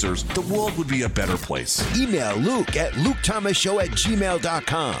the answers, the world would be a better place. Email Luke at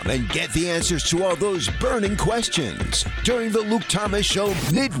LukeThomasShow@gmail.com and get the answers to all those burning questions during the Luke Thomas Show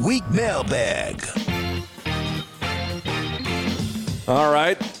Midweek Mailbag. All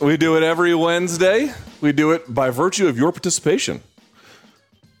right. We do it every Wednesday. We do it by virtue of your participation.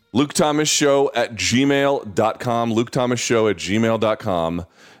 LukeThomasShow@gmail.com. LukeThomasShow@gmail.com.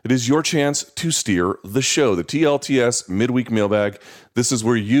 It is your chance to steer the show. The TLTS Midweek Mailbag. This is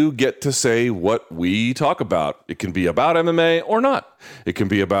where you get to say what we talk about. It can be about MMA or not. It can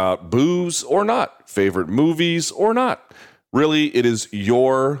be about booze or not. Favorite movies or not. Really, it's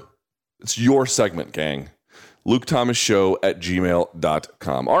your segment, gang.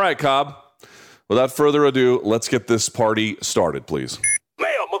 LukeThomasShow@gmail.com. All right, Cobb. Without further ado, let's get this party started, please.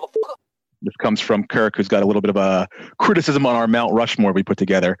 This comes from Kirk, who's got a little bit of a criticism on our Mount Rushmore we put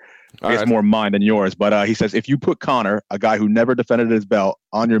together. I guess more mine than yours, but he says if you put Conor, a guy who never defended his belt,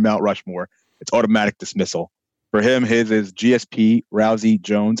 on your Mount Rushmore, it's automatic dismissal. For him, his is GSP, Rousey,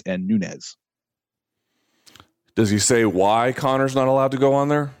 Jones, and Nunes. Does he say why Conor's not allowed to go on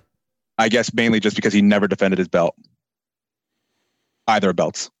there? I guess mainly just because he never defended his belt. Either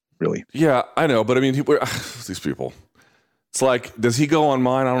belts. really. Yeah, I know. But I mean, these people, it's like, does he go on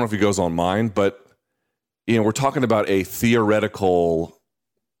mine? I don't know if he goes on mine, but we're talking about a theoretical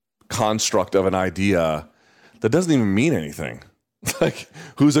construct of an idea that doesn't even mean anything. Like,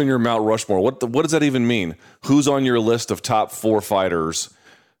 who's on your Mount Rushmore? What does that even mean? Who's on your list of top 4 fighters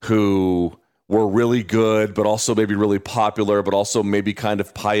who were really good, but also maybe really popular, but also maybe kind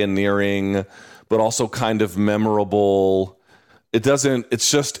of pioneering, but also kind of memorable? It's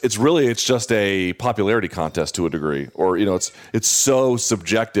just a popularity contest to a degree, or, it's so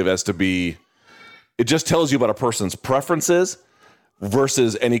subjective as to be, it just tells you about a person's preferences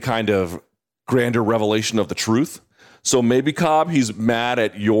versus any kind of grander revelation of the truth. So maybe, Cobb, he's mad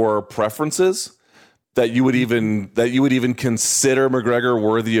at your preferences that you would even consider McGregor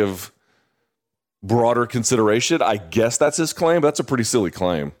worthy of broader consideration. I guess that's his claim. But that's a pretty silly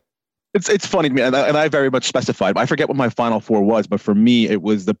claim. It's funny to me, and I very much specified. I forget what my final 4 was, but for me, it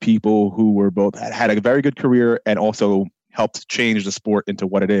was the people who were both had a very good career and also helped change the sport into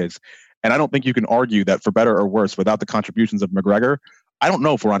what it is. And I don't think you can argue that, for better or worse, without the contributions of McGregor. I don't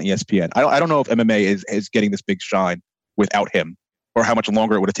know if we're on ESPN. I don't know if MMA is getting this big shine without him, or how much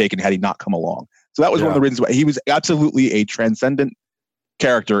longer it would have taken had he not come along. So that was one of the reasons why he was absolutely a transcendent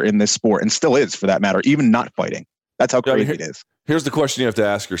character in this sport, and still is, for that matter, even not fighting. That's how crazy it is. Here's the question you have to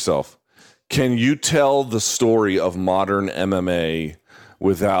ask yourself. Can you tell the story of modern MMA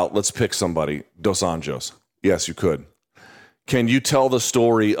without, let's pick somebody, Dos Anjos? Yes, you could. Can you tell the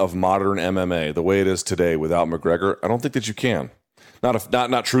story of modern MMA the way it is today without McGregor? I don't think that you can.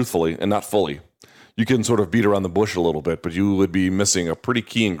 Not truthfully and not fully. You can sort of beat around the bush a little bit, but you would be missing a pretty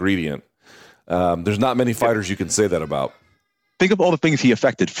key ingredient. There's not many fighters you can say that about. Think of all the things he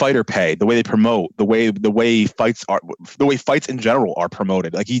affected: fighter pay, the way they promote, the way fights in general are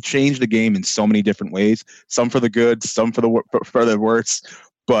promoted. Like, he changed the game in so many different ways, some for the good, some for the worse.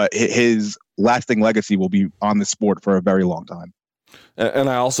 But his lasting legacy will be on the sport for a very long time. And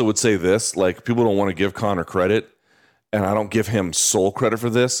I also would say this: like, people don't want to give Conor credit, and I don't give him sole credit for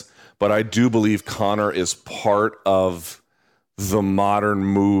this, but I do believe Conor is part of the modern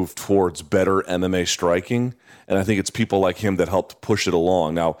move towards better MMA striking. And I think it's people like him that helped push it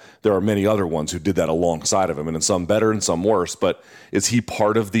along. Now, there are many other ones who did that alongside of him, and some better and some worse. But is he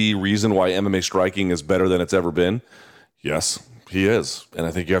part of the reason why MMA striking is better than it's ever been? Yes, he is. And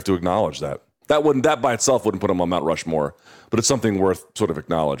I think you have to acknowledge that. That by itself wouldn't put him on Mount Rushmore, but it's something worth sort of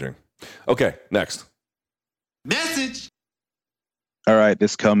acknowledging. Okay, next. Message. All right,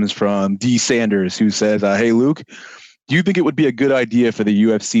 this comes from D. Sanders, who says, hey, Luke, do you think it would be a good idea for the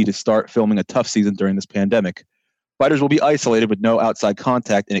UFC to start filming a tough season during this pandemic? Fighters will be isolated with no outside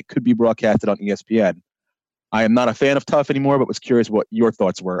contact, and it could be broadcasted on ESPN. I am not a fan of tough anymore, but was curious what your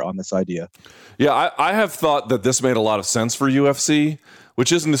thoughts were on this idea. Yeah, I have thought that this made a lot of sense for UFC,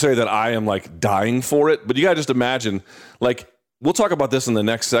 which isn't to say that I am like dying for it, but you got to just imagine, like, we'll talk about this in the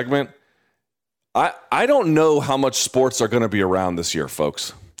next segment. I don't know how much sports are going to be around this year,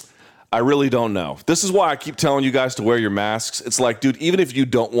 folks. I really don't know. This is why I keep telling you guys to wear your masks. It's like, dude, even if you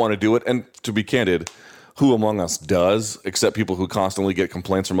don't want to do it, and to be candid, who among us does, except people who constantly get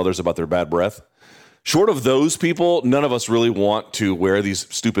complaints from others about their bad breath? Short of those people, none of us really want to wear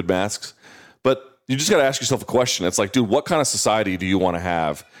these stupid masks. But you just got to ask yourself a question. It's like, dude, what kind of society do you want to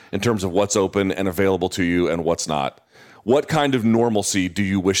have in terms of what's open and available to you and what's not? What kind of normalcy do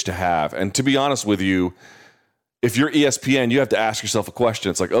you wish to have? And to be honest with you, if you're ESPN, you have to ask yourself a question.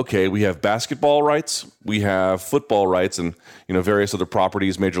 It's like, okay, we have basketball rights, we have football rights, and various other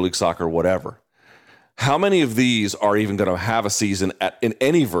properties, Major League Soccer, whatever. How many of these are even going to have a season in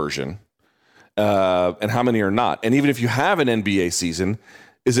any version, and how many are not? And even if you have an NBA season,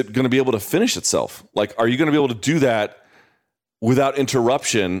 is it going to be able to finish itself? Like, are you going to be able to do that without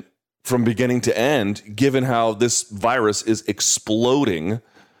interruption from beginning to end, given how this virus is exploding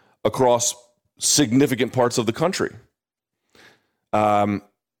across significant parts of the country? I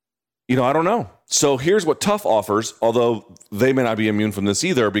don't know. So here's what Tough offers, although they may not be immune from this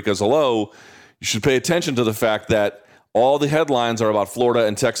either, because, hello, you should pay attention to the fact that all the headlines are about Florida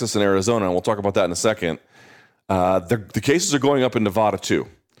and Texas and Arizona, and we'll talk about that in a second. The cases are going up in Nevada, too.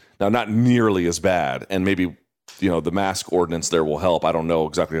 Now, not nearly as bad, and maybe the mask ordinance there will help. I don't know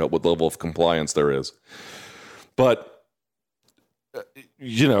exactly what level of compliance there is. But,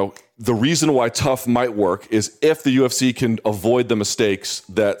 the reason why Tough might work is if the UFC can avoid the mistakes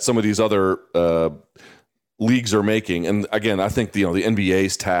that some of these other leagues are making. And again, I think the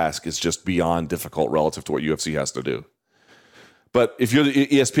NBA's task is just beyond difficult relative to what UFC has to do. But if you're the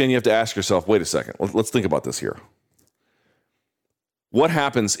ESPN, you have to ask yourself, wait a second, let's think about this here. What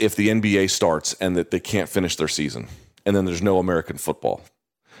happens if the NBA starts and that they can't finish their season, and then there's no American football?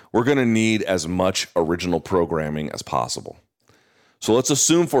 we're going to need as much original programming as possible. So let's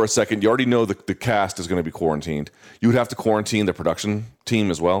assume for a second, you already know the cast is going to be quarantined. You would have to quarantine the production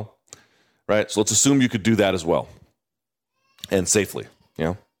team as well, right? So let's assume you could do that as well and safely, you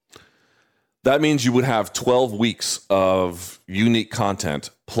know? That means you would have 12 weeks of unique content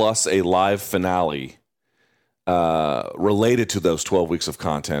plus a live finale related to those 12 weeks of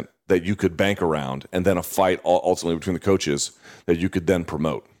content that you could bank around, and then a fight ultimately between the coaches that you could then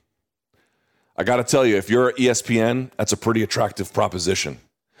promote. I got to tell you, if you're at ESPN, that's a pretty attractive proposition.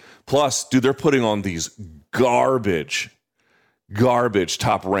 Plus, dude, they're putting on these garbage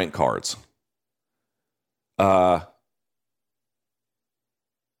top rank cards.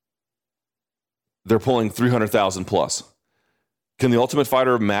 They're pulling 300,000 plus. Can the Ultimate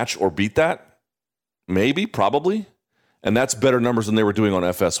Fighter match or beat that? Maybe, probably. And that's better numbers than they were doing on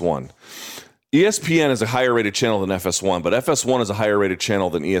FS1. ESPN is a higher rated channel than FS1, but FS1 is a higher rated channel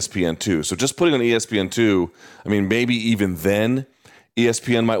than ESPN2. So just putting on ESPN2, I mean, maybe even then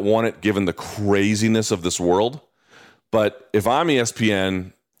ESPN might want it given the craziness of this world. But if I'm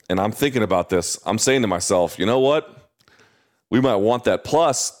ESPN and I'm thinking about this, I'm saying to myself, you know what? We might want that.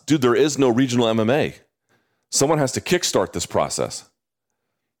 Plus, dude, there is no regional MMA. Someone has to kickstart this process.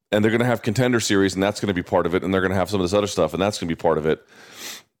 And they're going to have Contender Series, and that's going to be part of it. And they're going to have some of this other stuff, and that's going to be part of it.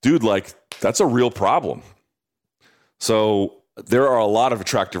 Dude, like, that's a real problem. So there are a lot of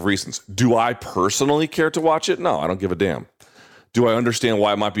attractive reasons. Do I personally care to watch it? No, I don't give a damn. Do I understand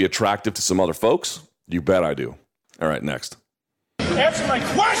why it might be attractive to some other folks? You bet I do. All right, next. Answer my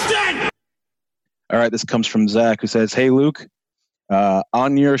question! All right, this comes from Zach, who says, hey, Luke,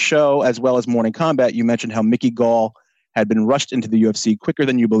 on your show, as well as Morning Combat, you mentioned how Mickey Gall had been rushed into the UFC quicker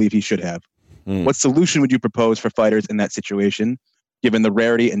than you believe he should have. What solution would you propose for fighters in that situation, given the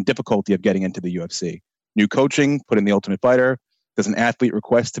rarity and difficulty of getting into the UFC? New coaching, put in the Ultimate Fighter? Does an athlete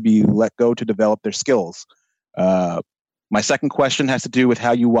request to be let go to develop their skills? My second question has to do with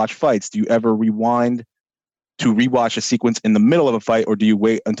how you watch fights. Do you ever rewind to rewatch a sequence in the middle of a fight, or do you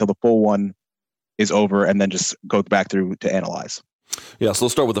wait until the full one is over and then just go back through to analyze? Yeah, so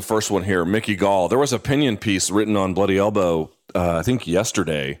let's start with the first one here. Mickey Gall. There was an opinion piece written on Bloody Elbow, I think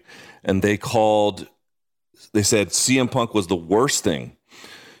yesterday, and they said CM Punk was the worst thing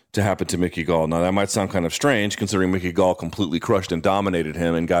to happen to Mickey Gall. Now, that might sound kind of strange, considering Mickey Gall completely crushed and dominated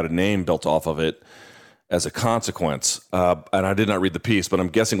him and got a name built off of it as a consequence. And I did not read the piece, but I'm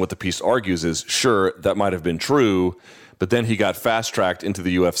guessing what the piece argues is, sure, that might have been true, but then he got fast-tracked into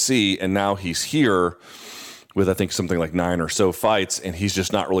the UFC, and now he's here with, I think, something like 9 or so fights, and he's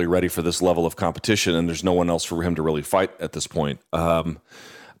just not really ready for this level of competition, and there's no one else for him to really fight at this point. I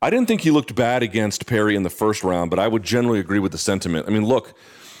didn't think he looked bad against Perry in the first round, but I would generally agree with the sentiment. I mean, look,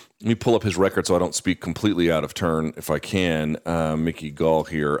 let me pull up his record so I don't speak completely out of turn, if I can. Mickey Gall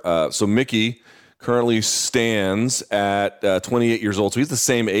here. So Mickey currently stands at 28 years old, so he's the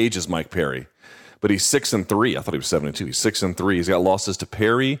same age as Mike Perry. But he's 6-3. I thought he was 7-2. He's 6-3. He's got losses to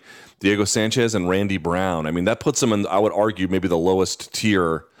Perry, Diego Sanchez, and Randy Brown. I mean, that puts him in, I would argue, maybe the lowest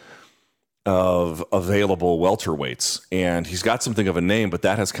tier of available welterweights. And he's got something of a name, but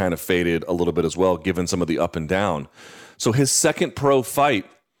that has kind of faded a little bit as well, given some of the up and down. So his second pro fight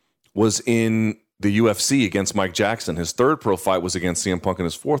was in the UFC against Mike Jackson. His third pro fight was against CM Punk, and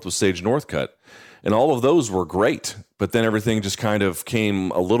his fourth was Sage Northcutt. And all of those were great, but then everything just kind of came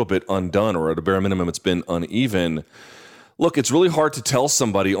a little bit undone, or at a bare minimum, it's been uneven. Look, it's really hard to tell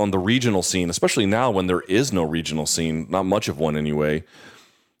somebody on the regional scene, especially now when there is no regional scene, not much of one anyway.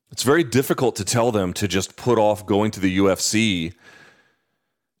 It's very difficult to tell them to just put off going to the UFC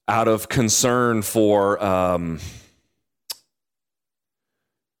out of concern for,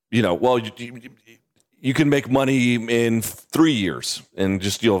 you can make money in 3 years and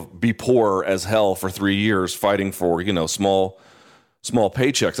just, be poor as hell for 3 years fighting for, small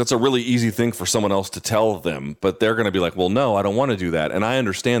paychecks. That's a really easy thing for someone else to tell them, but they're going to be like, well, no, I don't want to do that. And I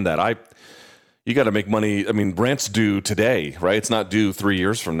understand that. You got to make money. I mean, rent's due today, right? It's not due 3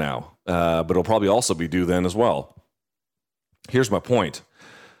 years from now, but it'll probably also be due then as well. Here's my point.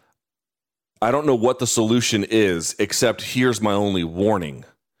 I don't know what the solution is, except here's my only warning.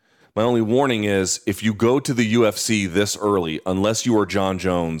 My only warning is, if you go to the UFC this early, unless you are John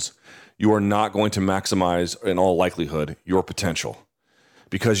Jones, you are not going to maximize, in all likelihood, your potential,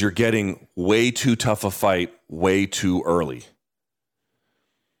 because you're getting way too tough a fight way too early.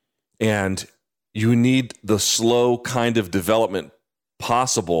 And you need the slow kind of development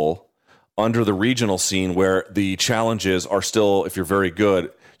possible under the regional scene, where the challenges are still, if you're very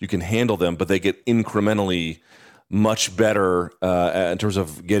good, you can handle them, but they get incrementally much better in terms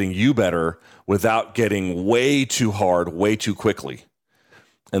of getting you better without getting way too hard, way too quickly.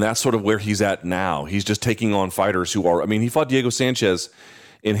 And that's sort of where he's at now. He's just taking on fighters who are, I mean, he fought Diego Sanchez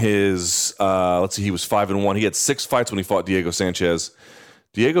in his, let's see, he was 5-1. He had 6 fights when he fought Diego Sanchez.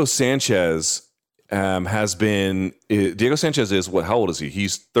 Diego Sanchez Diego Sanchez is what, how old is he?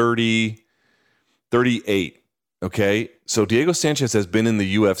 He's 38. Okay. So Diego Sanchez has been in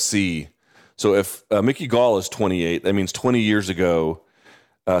the UFC. So if Mickey Gall is 28, that means 20 years ago,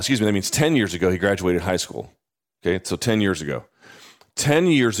 that means 10 years ago, he graduated high school. Okay. So 10 years ago. 10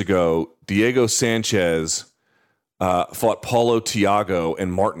 years ago, Diego Sanchez fought Paulo Thiago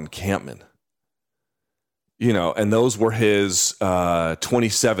and Martin Kampmann. And those were his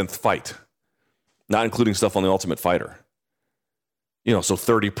 27th fight, not including stuff on the Ultimate Fighter. So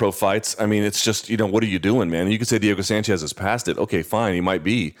 30 pro fights. I mean, it's just, what are you doing, man? And you could say Diego Sanchez has passed it. Okay, fine. He might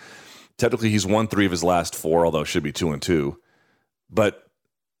be. Technically, he's won 3 of his last 4, although it should be 2-2. But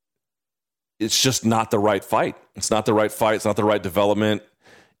it's just not the right fight. It's not the right fight. It's not the right development.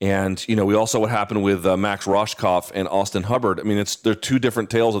 And, we also what happened with Max Roshkoff and Austin Hubbard. I mean, they're 2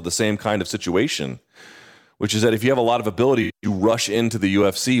 different tales of the same kind of situation, which is that if you have a lot of ability, you rush into the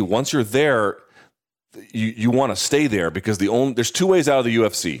UFC. Once you're there, you want to stay there because there's 2 ways out of the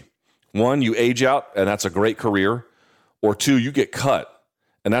UFC. 1, you age out, and that's a great career. Or 2, you get cut,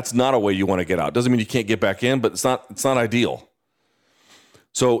 and that's not a way you want to get out. Doesn't mean you can't get back in, but it's not ideal.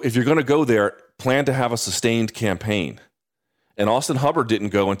 So if you're going to go there, plan to have a sustained campaign. And Austin Hubbard didn't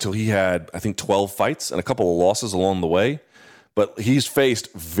go until he had, I think, 12 fights and a couple of losses along the way. But he's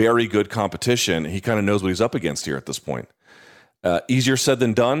faced very good competition. He kind of knows what he's up against here at this point. Easier said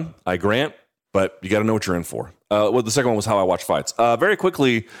than done, I grant, but you got to know what you're in for. The second one was how I watch fights. Very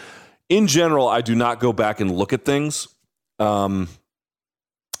quickly, in general, I do not go back and look at things. In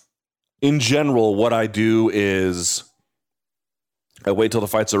general, what I do is I wait till the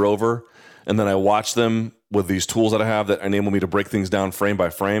fights are over, and then I watch them with these tools that I have that enable me to break things down frame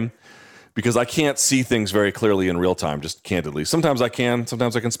by frame, because I can't see things very clearly in real time, just candidly. Sometimes I can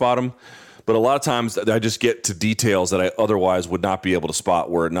spot them, but a lot of times I just get to details that I otherwise would not be able to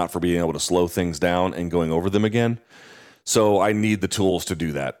spot were it not for being able to slow things down and going over them again. So I need the tools to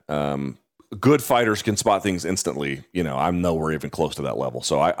do that. Good fighters can spot things instantly. I'm nowhere even close to that level.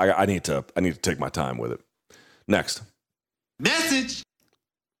 So I need to take my time with it. Next. Message.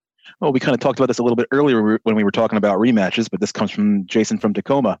 Well, we kind of talked about this a little bit earlier when we were talking about rematches, but this comes from Jason from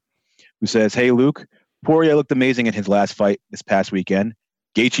Tacoma, who says, "Hey, Luke, Poirier looked amazing in his last fight this past weekend.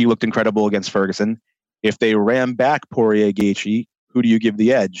 Gaethje looked incredible against Ferguson. If they ram back Poirier-Gaethje, who do you give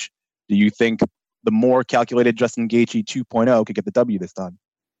the edge? Do you think the more calculated Justin Gaethje 2.0 could get the W this time?"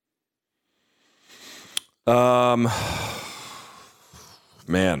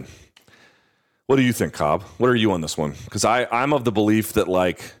 Man. What do you think, Cobb? What are you on this one? Because I'm of the belief that,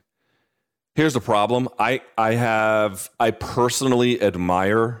 here's the problem. I personally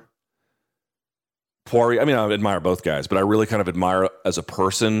admire Poirier. I mean, I admire both guys, but I really kind of admire as a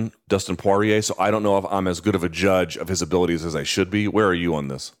person Dustin Poirier. So I don't know if I'm as good of a judge of his abilities as I should be. Where are you on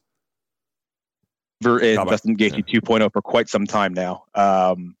this? Dustin Gaethje 2.0 for quite some time now.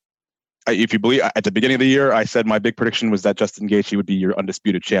 If you believe, at the beginning of the year, I said my big prediction was that Justin Gaethje would be your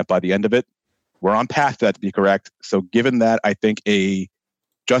undisputed champ by the end of it. We're on path to that, to be correct. So given that, I think a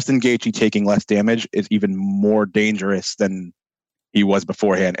Justin Gaethje taking less damage is even more dangerous than he was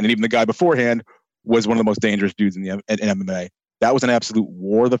beforehand. And even the guy beforehand was one of the most dangerous dudes in MMA. That was an absolute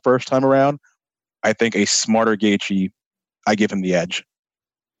war the first time around. I think a smarter Gaethje, I give him the edge.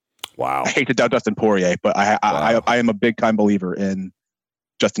 Wow. I hate to doubt Dustin Poirier, but I am a big-time believer in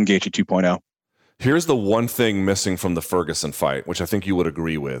Justin Gaethje 2.0. Here's the one thing missing from the Ferguson fight, which I think you would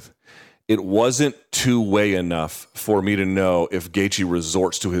agree with. It wasn't two-way enough for me to know if Gaethje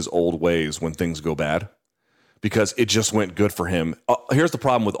resorts to his old ways when things go bad, because it just went good for him. Here's the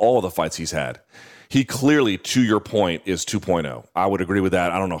problem with all of the fights he's had. He clearly, to your point, is 2.0. I would agree with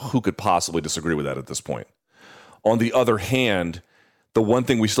that. I don't know who could possibly disagree with that at this point. On the other hand, the one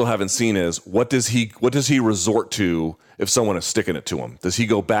thing we still haven't seen is what does he resort to if someone is sticking it to him? Does he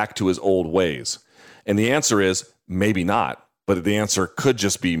go back to his old ways? And the answer is maybe not, but the answer could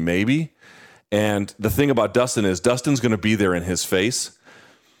just be maybe. And the thing about Dustin is Dustin's going to be there in his face.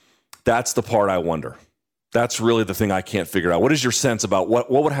 That's the part I wonder. That's really the thing I can't figure out. What is your sense about what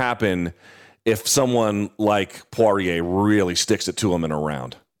would happen if someone like Poirier really sticks it to him in a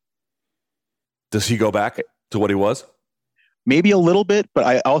round? Does he go back to what he was? Maybe a little bit, but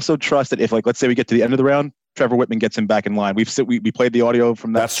I also trust that if, let's say we get to the end of the round, Trevor Whitman gets him back in line. We played the audio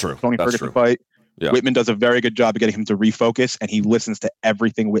from that That's true. Tony That's Ferguson true. fight. Yeah. Whitman does a very good job of getting him to refocus, and he listens to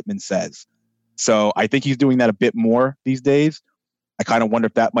everything Whitman says. So I think he's doing that a bit more these days. I kind of wonder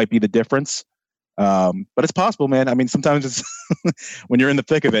if that might be the difference. But it's possible, man. I mean, sometimes it's when you're in the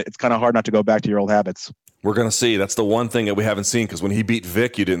thick of it, it's kind of hard not to go back to your old habits. We're going to see. That's the one thing that we haven't seen, because when he beat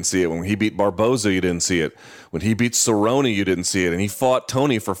Vic, you didn't see it. When he beat Barboza, you didn't see it. When he beat Cerrone, you didn't see it. And he fought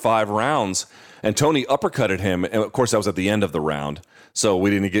Tony for 5 rounds, and Tony uppercutted him. And, of course, that was at the end of the round. So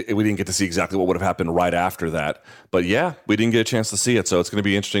we didn't get to see exactly what would have happened right after that. But, yeah, we didn't get a chance to see it, so it's going to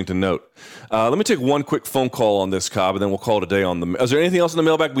be interesting to note. Let me take one quick phone call on this, Cobb, and then we'll call it a day on the – is there anything else in the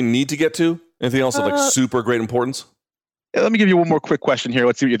mailbag we need to get to? Anything else of, super great importance? Yeah, let me give you one more quick question here.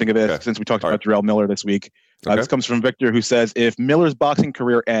 Let's see what you think of this, since we talked about Jarrell Miller this week. This comes from Victor, who says, if Miller's boxing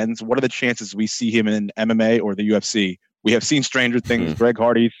career ends, what are the chances we see him in MMA or the UFC? We have seen stranger things, Greg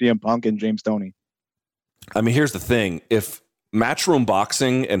Hardy, CM Punk, and James Toney. I mean, here's the thing. If Matchroom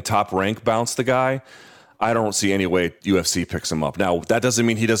Boxing and Top Rank bounce the guy, I don't see any way UFC picks him up. Now, that doesn't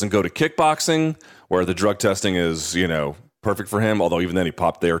mean he doesn't go to kickboxing, where the drug testing is, perfect for him, although even then he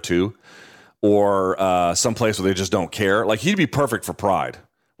popped there too. Or someplace where they just don't care. Like, he'd be perfect for Pride,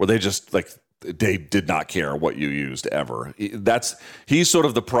 where they just, they did not care what you used ever. He's sort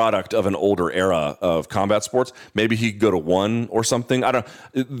of the product of an older era of combat sports. Maybe he could go to one or something. I don't.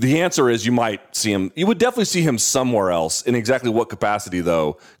 The answer is you might see him. You would definitely see him somewhere else. In exactly what capacity,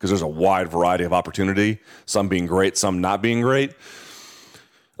 though, because there's a wide variety of opportunity. Some being great, some not being great.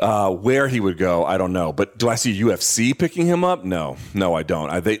 Where he would go, I don't know. But do I see UFC picking him up? No, I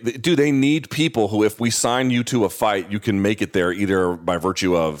don't. They need people who, if we sign you to a fight, you can make it there either by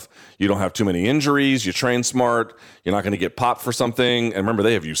virtue of you don't have too many injuries, you train smart, you're not going to get popped for something. And remember,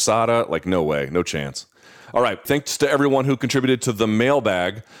 they have USADA. No way, no chance. All right, thanks to everyone who contributed to the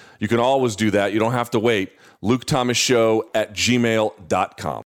mailbag. You can always do that. You don't have to wait.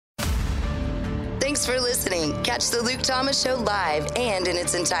 LukeThomasShow@gmail.com. Thanks for listening. Catch the Luke Thomas Show live and in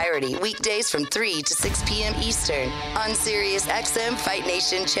its entirety weekdays from 3 to 6 p.m. Eastern on Sirius XM Fight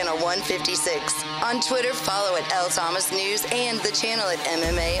Nation Channel 156. On Twitter, follow at L Thomas News and the channel at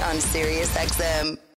MMA on Sirius XM.